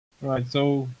Right,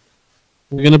 so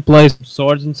we're gonna play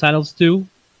Swords and Saddles 2,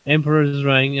 Emperor's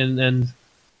Ring, and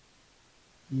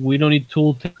we don't need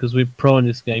tooltip because we're pro in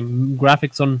this game.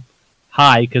 Graphics on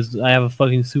high because I have a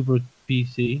fucking super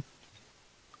PC.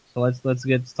 So let's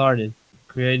get started.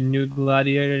 Create a new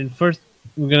gladiator, and first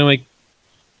we're gonna make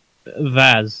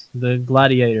Vaz, the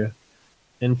gladiator,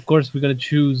 and of course we're gonna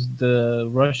choose the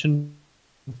Russian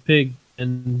pig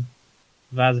and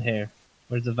Vaz hair.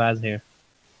 Where's the Vaz hair?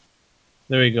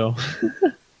 There we go.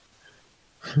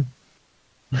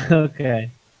 Okay.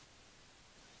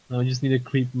 Now we just need a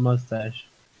creep mustache.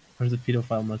 Where's the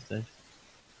pedophile mustache?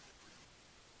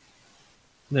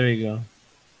 There we go.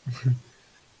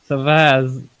 So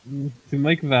Vaz, to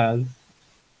make Vaz,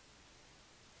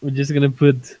 we're just gonna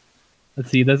put.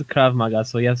 Let's see, that's a Krav Maga,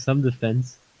 so he has some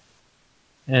defense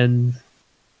and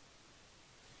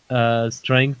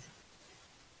strength,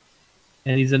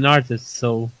 and he's an artist,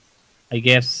 so I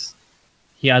guess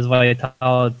he has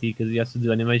vitality because he has to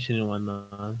do animation and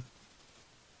whatnot.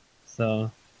 So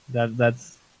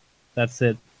that's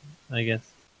it, I guess.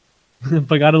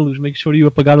 Pagada luz. Make sure you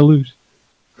apagada luz.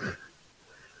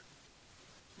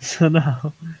 So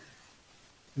now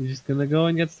we're just gonna go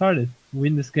and get started.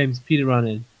 Win this game, speed run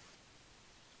it.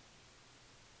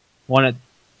 Want it.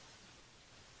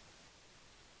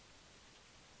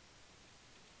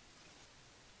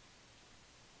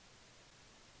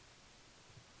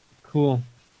 Cool.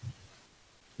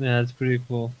 Yeah, that's pretty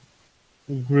cool.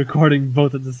 Recording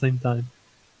both at the same time.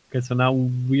 Okay, so now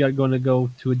we are gonna go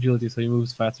to agility, so he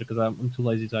moves faster because I'm too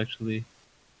lazy to actually.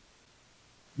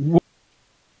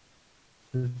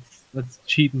 Let's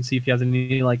cheat and see if he has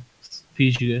any like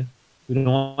fishge. We don't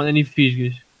want any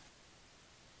fishges.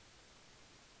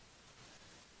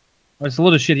 Oh, it's a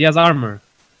lot of shit. He has armor.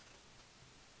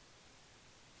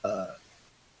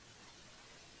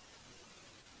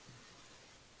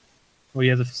 Oh, he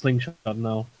has a slingshot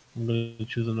now. I'm gonna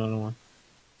choose another one.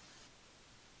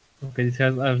 Okay, this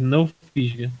has I have no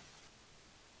fishge,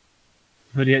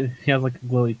 but he has like a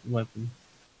glowy weapon.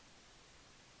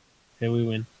 Okay, we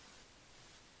win.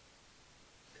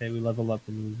 Okay, we level up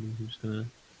and we're just gonna.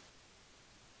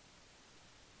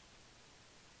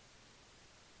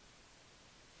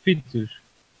 Feetus,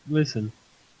 listen.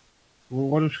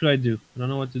 What should I do? I don't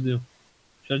know what to do.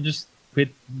 Should I just quit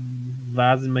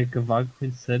Vaz and make Cavaco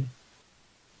instead?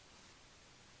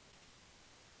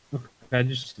 Okay, I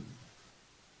just.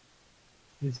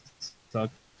 This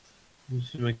sucks. I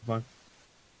just make Cavaco.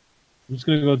 I'm just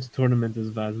gonna go to tournament as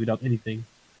Vaz without anything.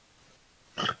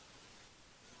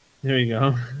 There you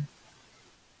go.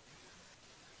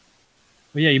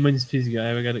 But yeah, you minus physical.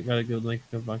 I gotta go like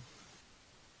Cavaco.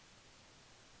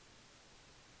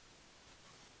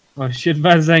 Oh shit,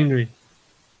 Vaz is angry.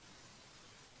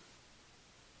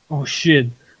 Oh shit.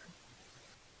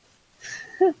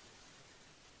 Okay,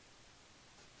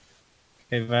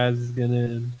 Vaz is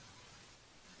gonna.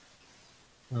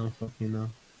 Oh fucking no.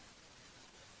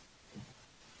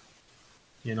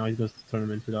 Yeah, now he goes to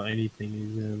tournament without anything.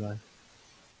 He's gonna die.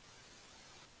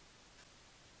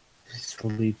 He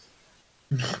sleeps.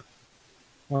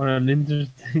 What an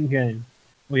interesting game.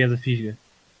 Oh, he has a fissure.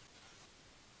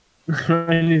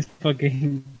 And he's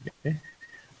fucking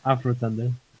Afro Thunder.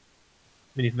 I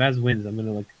mean, if Vaz wins, I'm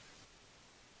gonna like.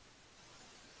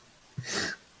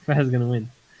 Vaz is gonna win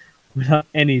without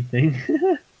anything.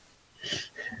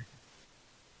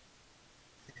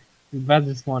 Vaz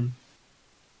just won.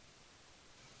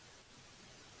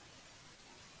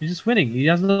 He's just winning. He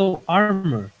has no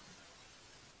armor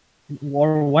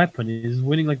or weapon. He's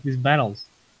winning like these battles.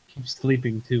 Keeps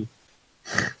sleeping too.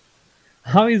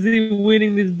 How is he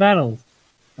winning these battles?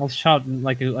 I'll shout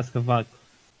like a Cavaco.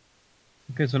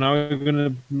 Okay, so now we're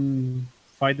gonna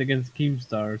fight against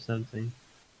Keemstar or something.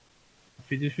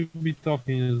 You should be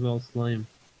talking as well, Slime.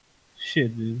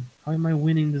 Shit, dude. How am I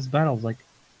winning these battles? Like,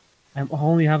 I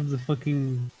only have the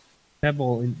fucking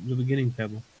pebble in the beginning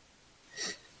pebble.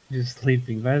 Just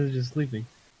sleeping. Vaz is just sleeping.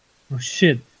 Oh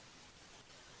shit.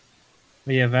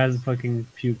 Oh yeah, Vaz fucking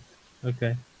puked.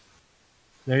 Okay.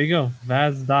 There you go.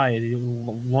 Vaz died. He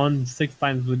won 6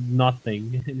 times with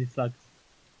nothing. And he sucks.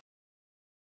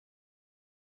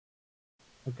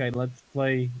 Okay, let's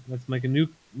play. Let's make a new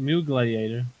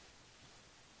gladiator.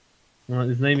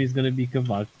 His name is gonna be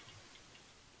Cavaco.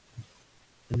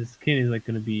 And the skin is like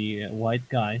gonna be a white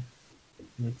guy.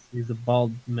 He's a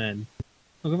bald man.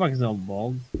 Oh, Cavaco is not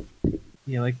bald.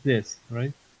 Yeah, like this,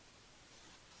 right?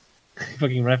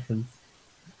 Fucking reference.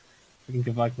 Fucking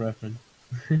Cavaco reference.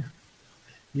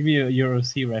 Give me a Euro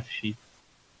C ref sheet.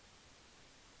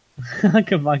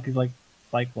 Cavaco is like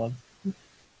Cyclops.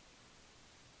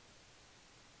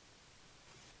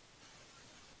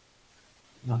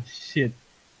 Oh shit.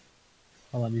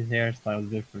 Hold on, his hairstyle is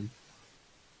different.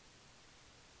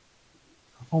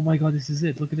 Oh my god, this is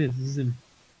it. Look at this. This is him.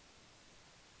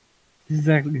 This is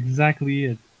exactly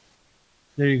it.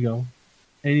 There you go.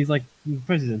 And he's like the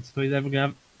president, so he's ever gonna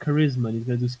have charisma and he's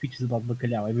gonna do speeches about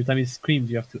bacalhau. Every time he screams,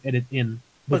 you have to edit in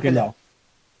bacalhau.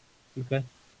 Okay?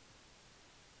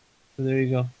 So there you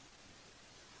go.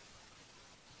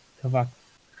 Cavaco.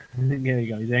 There you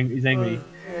go. He's angry.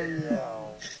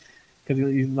 Because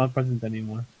he's not president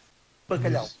anymore.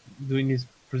 He's doing his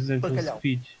presidential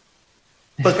speech.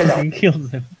 Fucking kills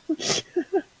him.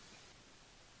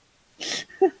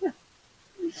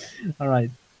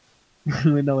 Alright.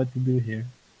 We know what to do here.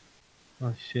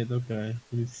 Oh shit, okay.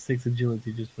 We need 6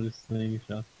 agility just for this slaying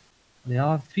shot. They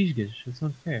all have fisgas, it's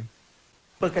not fair.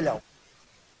 Bacalhau.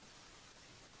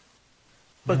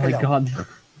 Oh my god.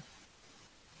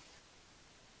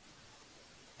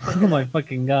 Oh my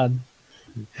fucking god.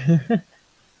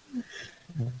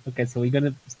 Okay, so we're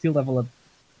gonna still level up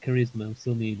charisma, we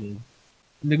still need it.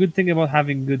 And the good thing about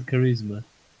having good charisma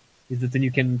is that then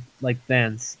you can like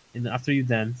dance, and after you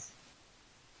dance,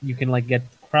 you can like get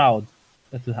crowd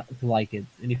to like it,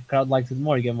 and if crowd likes it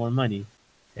more, you get more money.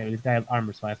 Yeah, this guy has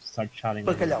armor, so I have to start shouting.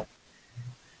 Bacalhau.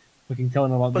 Fucking tell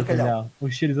him about bacalhau. Oh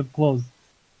shit, he's up close.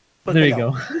 Bacalhau. There you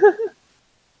go.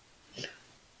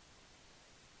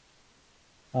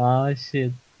 Ah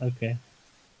shit. Okay.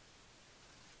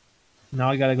 Now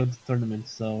I gotta go to the tournament,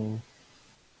 so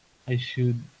I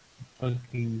should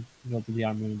fucking go to the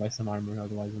armor and buy some armor,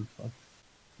 otherwise I'm fucked.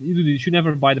 You should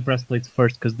never buy the breastplates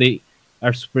first, because they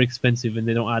are super expensive and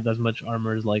they don't add as much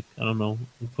armor as, like, I don't know.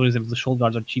 For example, the shoulder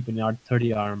guards are cheap and they are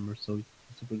 30 armor, so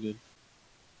it's super good.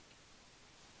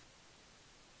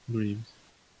 Greaves.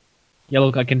 Yeah,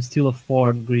 look, I can still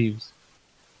afford Greaves.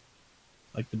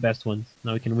 Like the best ones.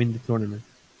 Now we can win the tournament.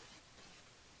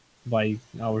 By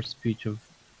our speech of...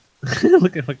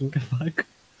 Look at fucking Cavaco.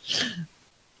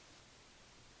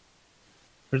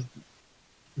 First,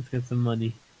 let's get some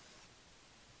money.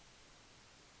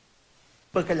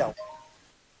 Bacalhau.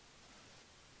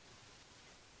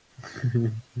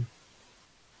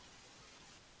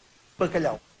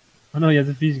 Bacalhau. Oh no, he has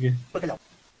a fish game. Bacalhau.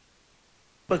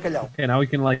 Bacalhau. Okay, now we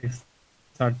can like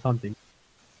start taunting.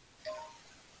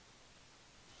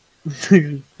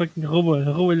 Fucking roba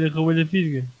the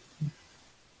fish game.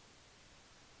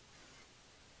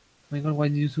 Oh my god, why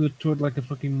did you do it like a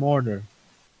fucking mortar?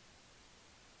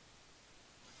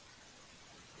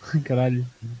 Caralho.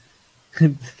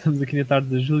 Estamos aqui na tarde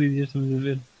da Júlia e já estamos a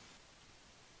ver.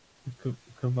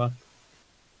 Cavaco.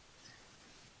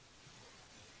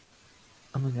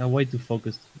 Oh my god, way too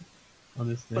focused on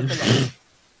this thing.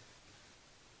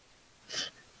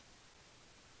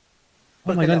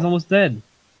 Oh my god, he's almost dead.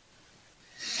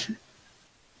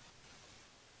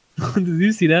 Did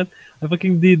you see that? I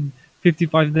fucking did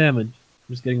 55 damage. I'm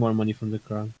just getting more money from the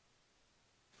crowd.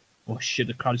 Oh shit,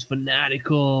 the crowd is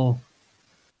fanatical.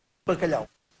 Bacalhau.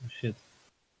 Oh shit.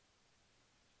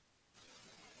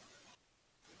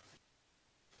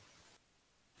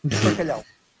 Bacalhau.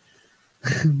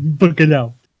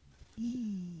 Bacalhau.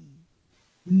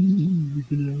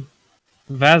 Bacalhau.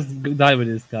 Vaz died with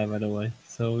this guy, by the way.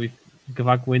 So if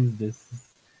Cavaco wins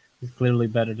this, he's clearly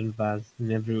better than Vaz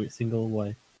in every single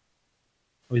way.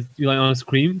 Oh, you like on a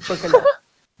scream? Bacalhau.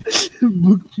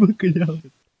 Bacalhau.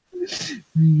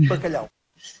 Bacalhau.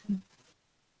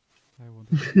 I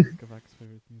wonder if it's Cavaco's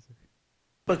favorite music.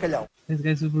 Bacalhau. This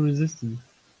guy's super resistant.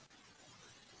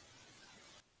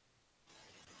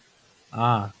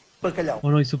 Ah. Bacalhau. Oh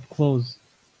no, he's up close.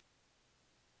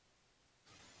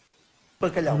 Oh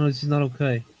Bacalhau. no, this is not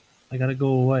okay. I gotta go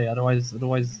away, otherwise...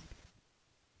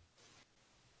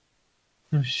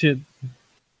 Oh shit.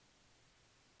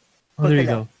 Oh, there you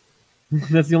go.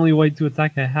 That's the only way to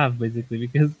attack I have, basically,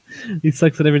 because he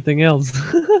sucks at everything else.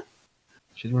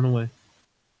 Shit, run away.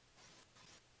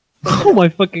 Oh my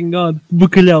fucking god!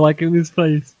 Bacalhau, like in his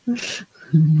face.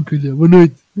 Bacalhau, boa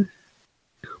noite.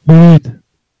 Boa noite.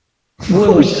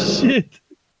 Oh shit!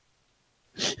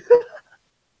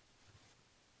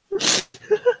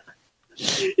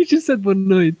 He just said boa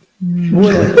noite.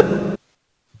 Boa noite.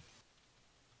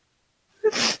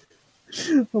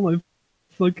 Oh my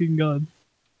fucking god.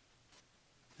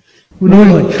 Boa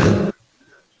noite.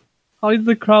 How is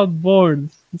the crowd born?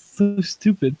 It's so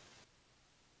stupid.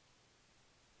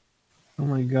 Oh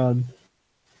my god.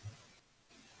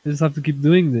 I just have to keep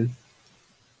doing this.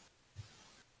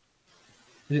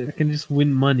 I can just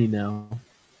win money now.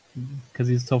 Because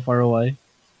he's so far away.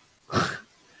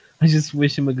 I just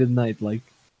wish him a good night, like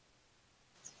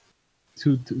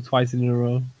twice in a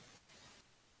row.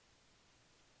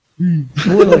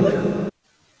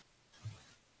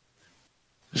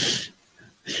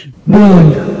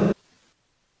 Muito.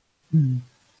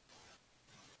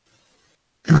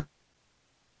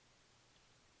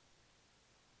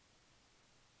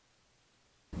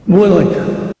 Boa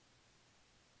noite.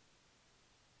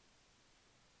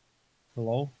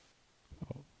 Hello?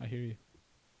 Oh, I hear you.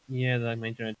 Yeah, like my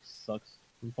internet sucks.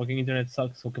 My fucking internet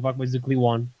sucks. So Cavaco basically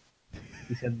won.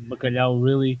 He said Bacalhau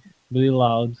really, really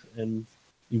loud, and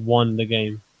he won the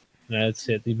game. And that's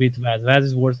it. He beat Vaz. Vaz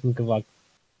is worse than Cavaco.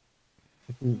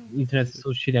 Internet is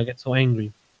so shitty. I get so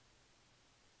angry.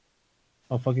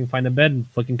 I'll fucking find a bed,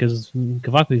 fucking, because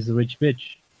Cavaco is a rich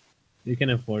bitch. You can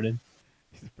afford it.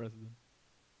 He's the president.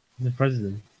 He's the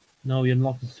president. No, you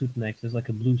unlock the suit next. There's like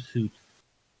a blue suit.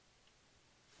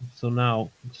 So now,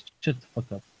 shut the fuck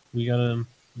up. We gotta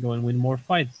go and win more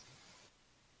fights.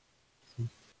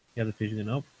 Yeah, the fish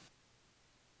up.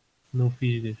 No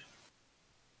fish.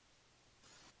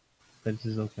 This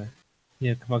is okay.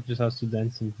 Yeah, Cavaco just has to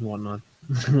dance and whatnot.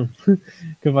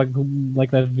 Cavaco,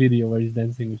 like that video where he's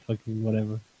dancing with fucking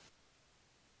whatever.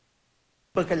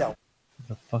 Bacalhau.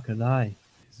 The fuck a die.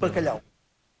 Bacalhau.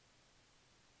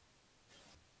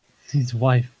 His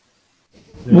wife.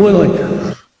 Boa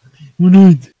noite. Boa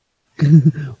noite.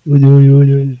 Oi, oi,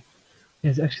 oi, oi. Yeah,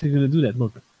 it's actually gonna do that.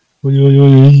 Look. Oi, oi,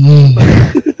 oi, oi.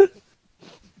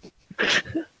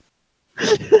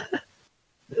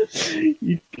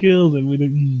 You killed him with a.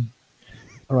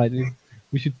 Alright,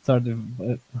 we should start the.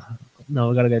 No,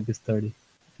 we gotta get this 30. It's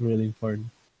really important.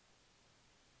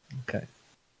 Okay.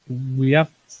 We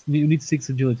need 6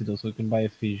 agility though, so we can buy a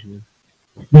fish.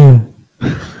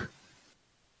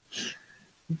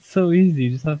 It's so easy,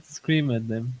 you just have to scream at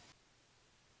them.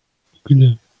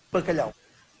 Bacalhau.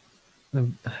 I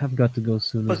have got to go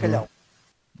soon as Bacalhau. well.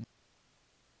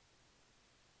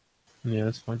 Yeah,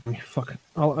 that's fine. Fuck it.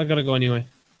 I gotta go anyway.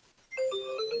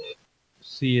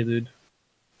 See you, dude.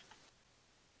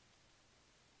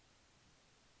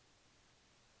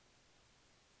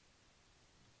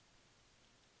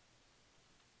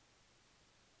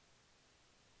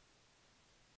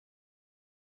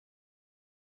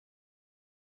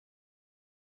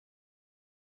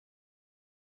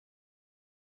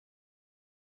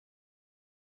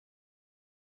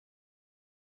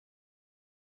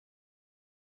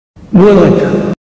 Boa noite.